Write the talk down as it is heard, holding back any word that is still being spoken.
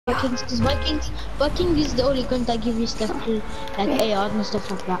Vikings, because Vikings is the only gun that give you stuff to like AR and stuff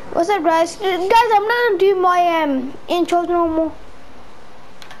like that. What's up, guys? Guys, I'm not gonna do my intros no more.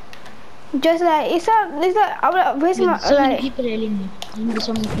 Just like it's not. Where's my So many like? people are in there. There's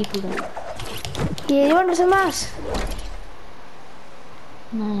so many people there. Yeah, you want to do some ass?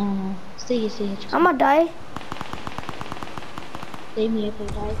 No. Stay here. I'm gonna die. Stay me if I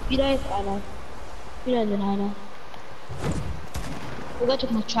die. If you die, if I die. If you die, then I die. We got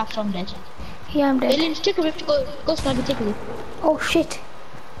to my trap from dead. Yeah, I'm dead. Aliens, take a rift. Go sniper, take a rift. Oh shit!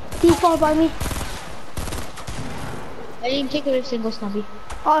 Default by me. Alien, take a rift and go sniper.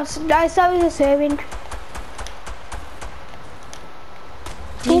 Oh, I saw you serving.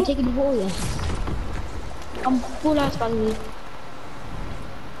 Alien, take a ball, yeah. I'm full ass by the way.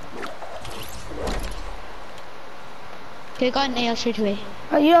 Okay, got an AR straight away.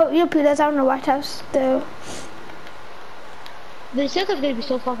 Oh, you put us out in the White House, though. The circle's gonna be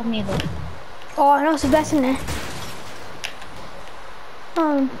so far from me though. Oh, no, it's the best in there.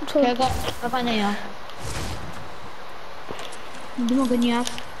 Oh, so Okay, I got an AR. Do more gun you have?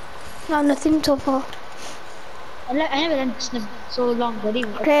 no, nothing so far. I never done snip so long, but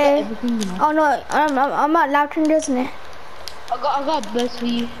even Okay. everything, you know. Oh no, I'm at Loughton, isn't it? I got a burst for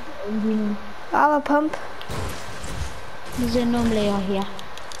you. I have a pump. There's a normal AR here.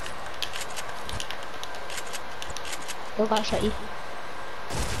 I got a shot you.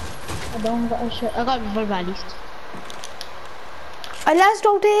 I don't got a shot. I got a revolver at least. I last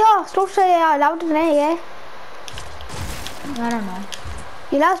talked to you. Talked to you. Loughton, yeah. I don't know.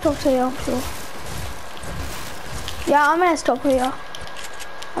 You last talked to you, I'm sure. Yeah, I'm gonna stop here.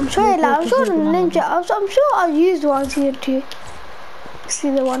 I'm sure I'm sure the ninja. I'm sure I'll use one season 2. See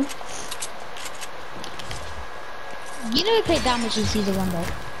the one. You never played that much in season 1 though.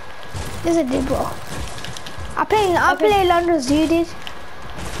 Yes, I did, bro. I play London as you did.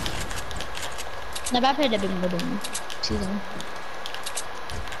 No, but I played a bit more than season 1.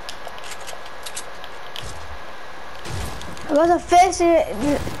 What's the first?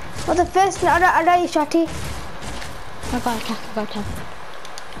 I you shotty. I got attack.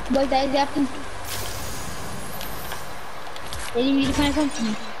 Boy, that is happening. Did you really find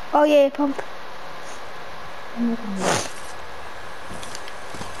something? Oh yeah, pump.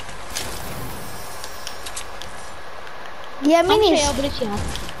 Yeah, minis.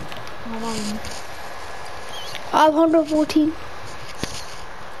 I have 114.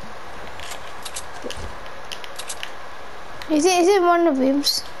 Is it one of them?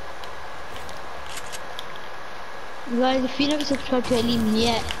 Guys, if you never subscribe to Alim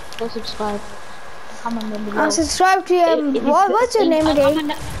yet, go subscribe. Comment down below. I'll subscribe to what's your name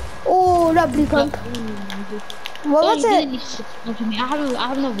again? Oh, lovely pump. What's it? I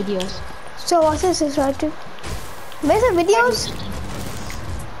have no videos. So what's it subscribe to? Where's the videos?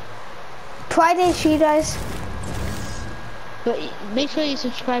 Friday Street guys. But make sure you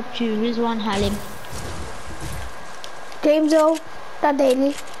subscribe to Rizwan Halim.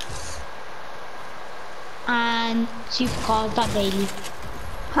 Gamezo.daily. And Supercars.daily.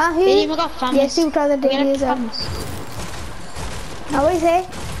 Huh? Who? Yes, Supercars.daily is up. Now what do you say?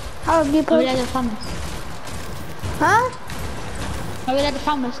 How do you put? Huh? I will let the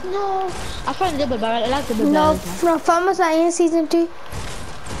farmers. No, I found the double barrel. I like the double barrel. No, farmers are in season 2.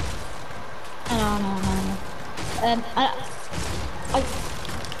 No.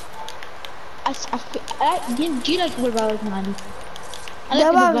 Do you like double barrels, man? I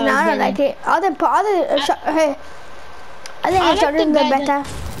don't like it. I think headshot better.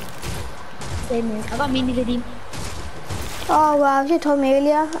 Same here. I got mini redeem. Oh wow, you told me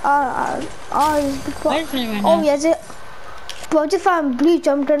earlier. Yes, it. But just found blue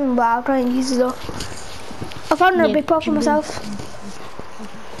jumped in, but I'll try and use it though. I found a big pot for myself.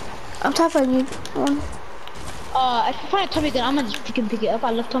 I'm trying to find you one. If I find a Tommy gun, I'm gonna just pick it up.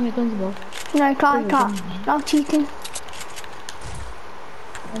 I love Tommy guns, bro. No, I can't. I'm cheating.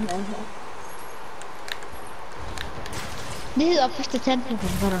 This is our first attempt. I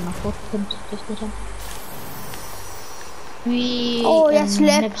don't know, first attempt. Yes,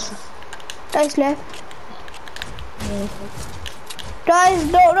 left. Guys, left.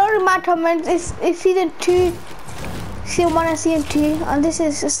 Guys, don't matter comments. It's season 2, season 1 and season 2, and this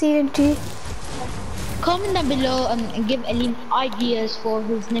is season 2. Comment down below and give Alim ideas for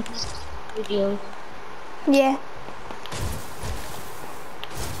his next video. Yeah.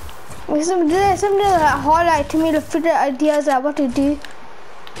 Something highlight to me to fit the ideas of what to do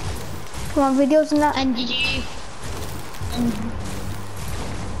for my videos and that. And did you?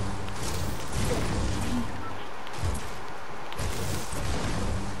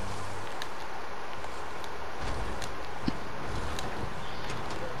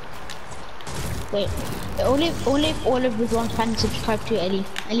 Wait, only if all of us want fans subscribe to Ellie.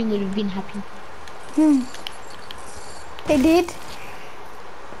 Ellie would have been happy. They did?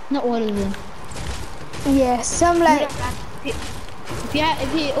 Not all of them. Yeah, some like...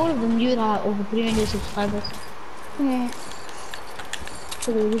 If you all of them, you would have over 300 subscribers. Yeah.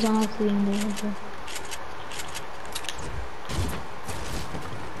 So there was not 300 as well.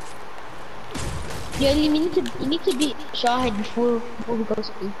 Yeah, you need to beat Shahid before we go to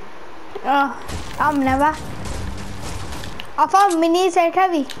school. Oh, I'm never. I found minis at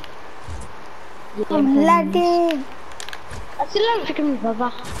heavy. Yeah, I'm lagging. I still haven't freaking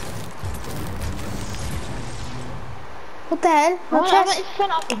Baba. What the hell? No chest? It's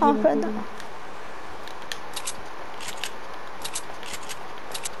fun up Oh, further.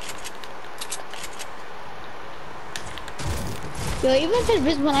 Yo, even for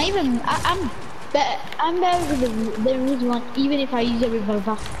this one, I'm better with the Riz one, even if I use a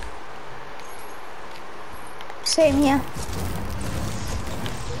revolver. Same here.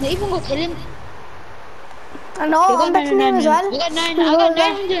 Now even go tell him. I know, I'm better than him as well. I got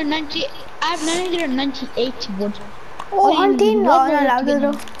 990. I have 998 wood. Oh, hunting? No, no, louder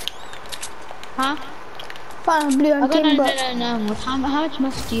though. Huh? Found a blue hunting, but... No. How much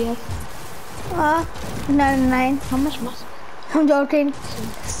must do you have? 99. How much must? I'm joking.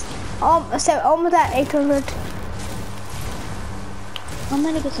 Almost at 800. I'm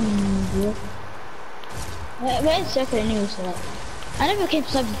gonna get some gear. Where's Circle anyway, so like... I never came to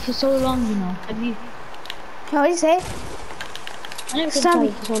Subby for so long, you know. Have you? What do you say? I never came to Subby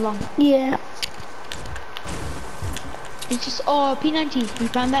Subby for so long. Yeah. It's just, oh, P90, you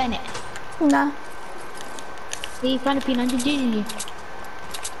found that in it? Nah. You found a P90, didn't you?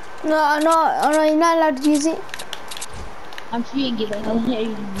 No, you're not allowed to use it. I'm feeling it, but I don't know you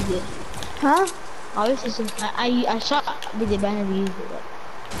use it. Huh? Obviously, I shot with it, but I never used it. But...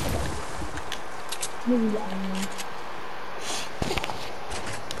 Maybe I don't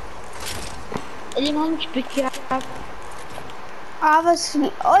know. How much pick you have?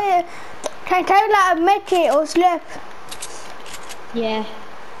 Obviously. Oh yeah. Can I like a med or slip? Yeah.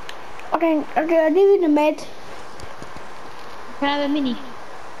 Okay, I'll give you the med. Can I have a mini?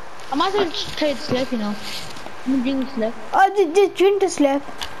 I might as well just try the slip, you know. I'm gonna drink the slip. Oh, just drink the slip.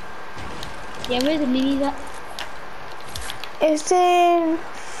 Yeah, where's the mini at? It's in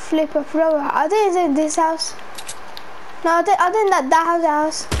Flipper Flower. I think it's in this house. No, I think that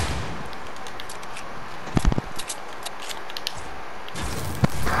house.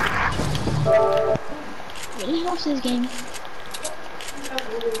 Let's watch this game.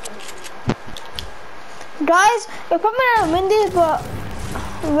 Guys, we're probably gonna win this, but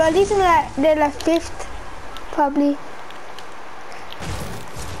we're at least in they're like 5th, probably.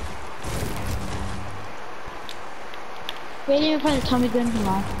 We didn't even find the Tommy gun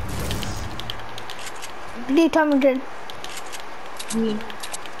now. Blue Tommy gun. Green.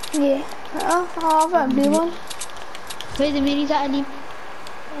 Yeah. Oh, I've got a blue one. Where's the minis at, Ali?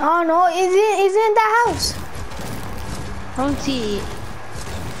 Oh no, is it in that house? I don't see it.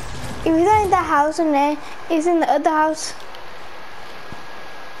 If it's not in that house and then it's in the other house.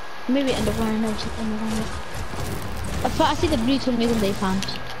 Maybe in the one, no, it's in the one. I see the blue Tommy gun they found.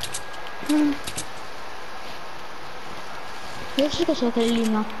 Let's just go to the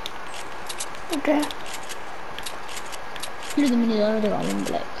now. Okay. Look at the minis already got one,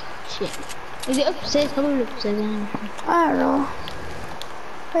 like, shit. Is it upstairs? Probably upstairs. I don't know.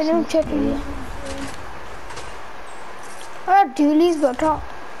 I don't check it yet. I got dualies, but I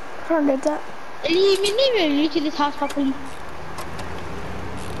can't do that. You didn't even reach this house properly.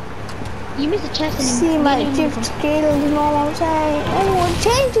 You missed the chest and see my drift scale, you know what I'm saying? Everyone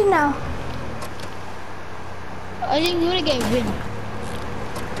change it now. I think you want to get a win.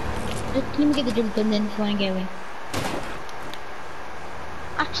 Let me get the jump and then if you want to get a win.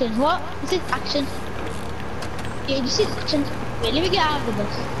 Action, what? This is action. Yeah, this is action. Wait, let me get out of the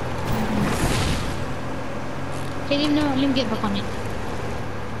bus. Okay, let me get back on it.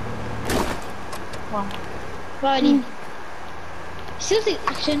 Wow. Ready. Seriously,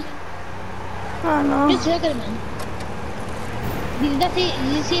 action. I don't know. Just look at it, man.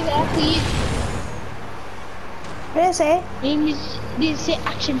 Did you say that for you? What did I say? Did you say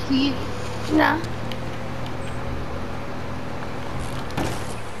action for you? Nah.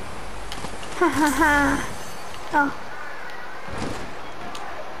 Ha ha ha. Oh.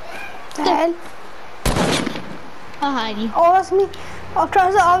 The hell? Oh, Heidi. Oh, that's me. Oh,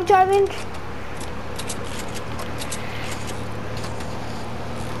 try to off driving.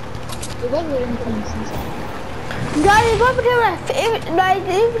 Guys, if we were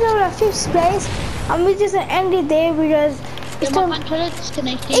at 5th place, and we just end it there because It's my controller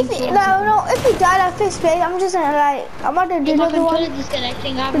disconnecting. if you die at first place, I'm just gonna like, I'm about to do My another controller one.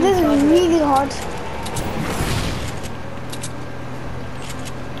 disconnecting. I have But no this is charger. really hard.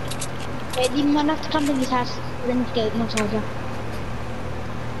 Wait, you might have to come to this house. Then to get no charger.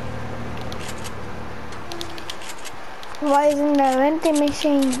 Why isn't there vending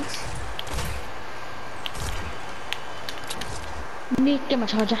machines? I need to get my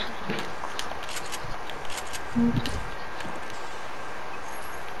charger.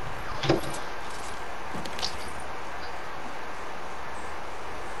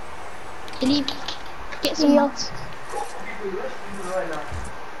 Can you get some mats?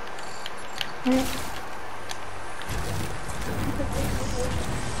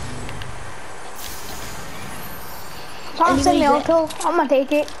 Can't send me auto. I'm gonna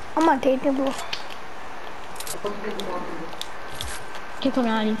take it. I'm gonna take it, bro. Keep on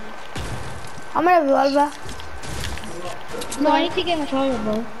running. I'm gonna revolver. No, I need to get my charger,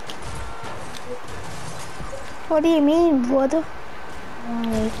 bro. What do you mean, brother?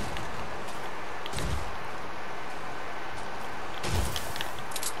 Alright.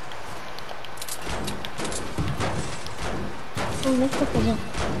 Oh, let's go for them.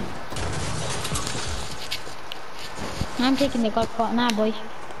 I'm taking the god part now, boy.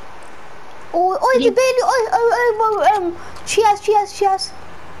 Oh, the baby.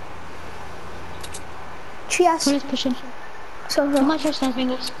 Cheers. Who's pushing? So. I'm not sure my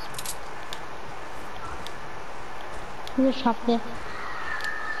fingers. There's a shop there.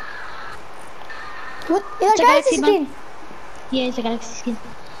 What? It's a galaxy skin. Yeah, it's a galaxy skin.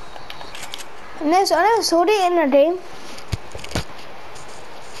 I never saw it in a game.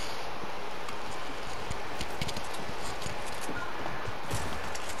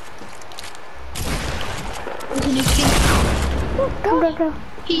 It's a new skin. Go.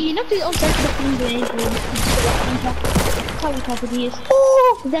 He knocked his own self to the phone grenade. That's how we talk with he is.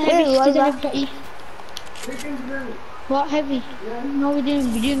 Oh! Is that heavy? Is that heavy? What heavy? No, we're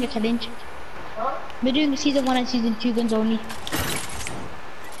doing a challenge. We're doing season 1 and season 2 guns only.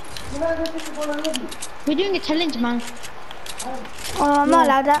 We're doing a challenge, man. Oh, I'm not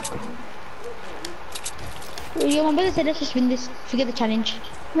allowed that. Yeah, my brother said let's just win this. Forget the challenge.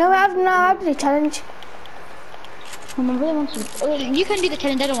 No, I have the challenge. Oh, my brother wants to. Oh, you can do the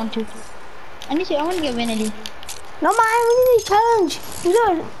challenge. I don't want to. I want to get winning. No, man, we need the challenge. You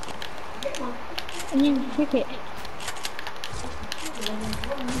know. I mean, cricket.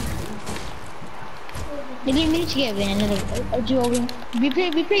 We need to get a win, a duo win. We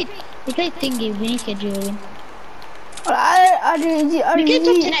played thingy, we need to get a duo win. We get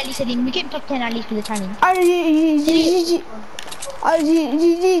top 10 at least, Aline. We get top 10 at least for the challenge.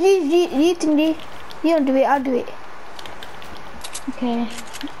 You don't do it, I'll do it. Okay.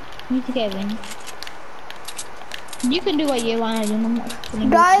 We need to get a win. You can do what you want, Aline.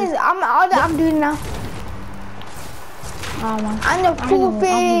 Guys, I'm doing now. Oh, man. I'm the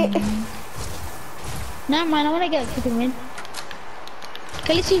poopy. Nah, man, I want to get a freaking win.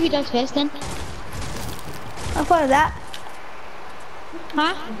 Okay, let's see who does first then. I'm fine with that.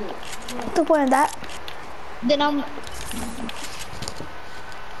 Huh? What's the point of that? Then I'm...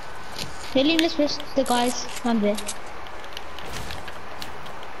 Really, let's first the guys. I'm there.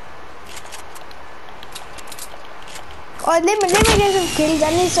 Oh, let me get some kills. I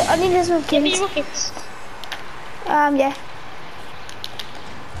need to get some Give me kills. rockets. Yeah.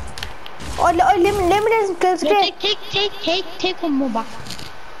 Oh, let me get some kills. No, take one more back.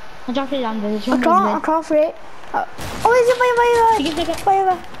 I dropped it down there. There's one I can't for it. Oh, is it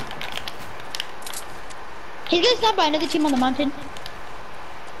fire? He's getting snapped by another team on the mountain.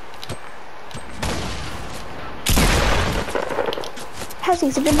 Has he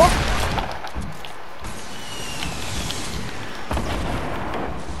a bit more?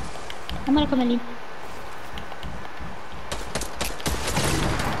 I'm gonna come and leave.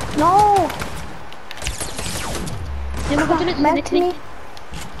 No! Then we'll go to the next me.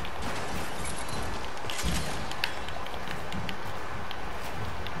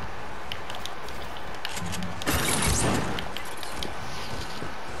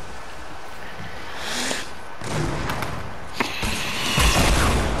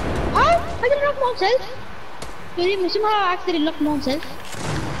 I didn't knock myself. Really, somehow I accidentally knocked myself.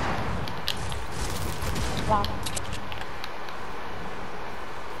 Wow.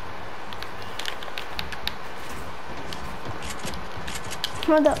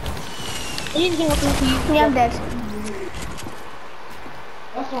 Mother. Yeah, I'm dead.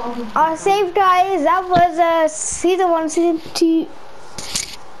 Save guys, that was season 1, season 2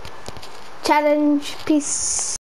 challenge. Peace.